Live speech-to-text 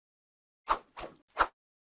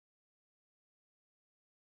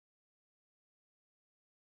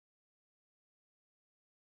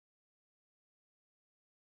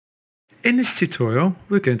In this tutorial,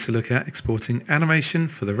 we're going to look at exporting animation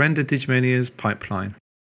for the RenderDMs pipeline.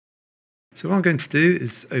 So what I'm going to do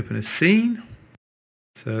is open a scene.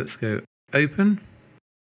 So let's go open.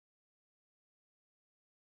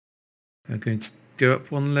 I'm going to go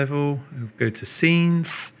up one level, and go to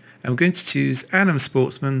scenes, and we're going to choose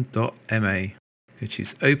animsportsman.ma. Go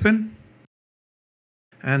choose open,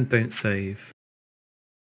 and don't save.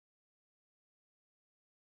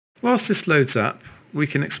 Whilst this loads up, we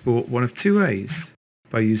can export one of two ways,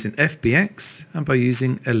 by using FBX and by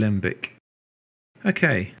using Alembic.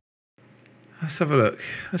 Okay, let's have a look.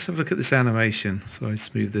 Let's have a look at this animation. So I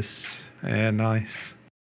just move this. Yeah, nice.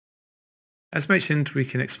 As mentioned, we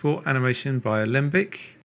can export animation by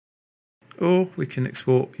Alembic, or we can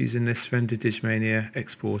export using this RenderDM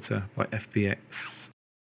exporter by FBX.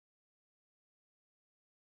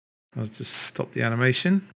 I'll just stop the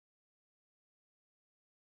animation.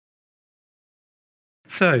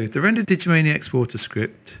 So the RenderDM exporter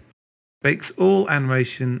script bakes all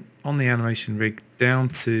animation on the animation rig down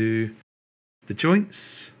to the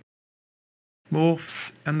joints,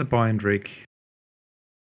 morphs and the bind rig.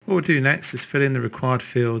 What we'll do next is fill in the required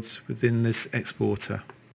fields within this exporter.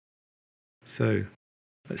 So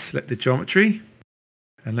let's select the geometry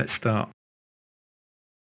and let's start.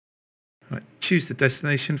 Right, choose the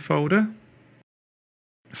destination folder,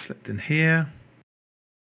 select in here,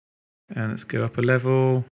 and let's go up a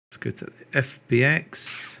level. Let's go to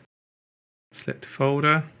FBX, select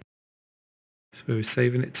folder, that's where we're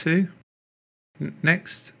saving it to.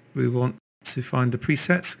 Next we want to find the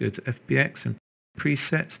presets, go to FBX and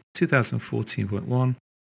presets 2014.1,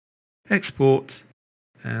 export,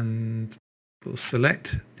 and we'll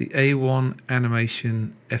select the A1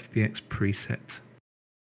 animation FBX preset.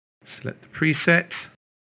 Select the preset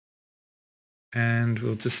and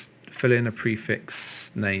we'll just fill in a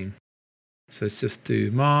prefix name. So let's just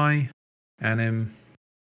do my anim,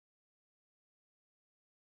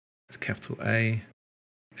 it's capital A,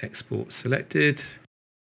 export selected.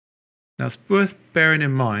 Now it's worth bearing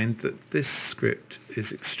in mind that this script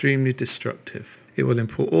is extremely destructive. It will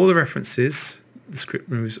import all the references, the script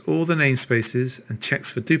removes all the namespaces and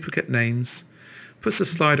checks for duplicate names, puts the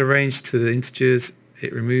slider range to the integers,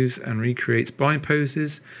 it removes and recreates bind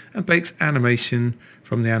poses and bakes animation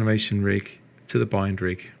from the animation rig to the bind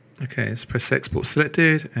rig. Okay, let's press export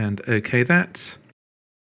selected and OK that.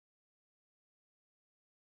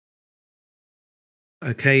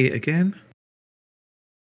 OK again.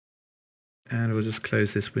 And we'll just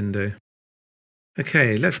close this window.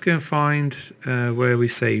 Okay, let's go and find where we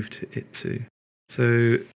saved it to.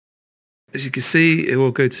 So as you can see, it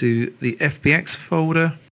will go to the FBX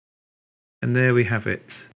folder, and there we have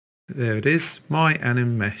it. There it is, my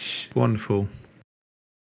anim mesh. Wonderful.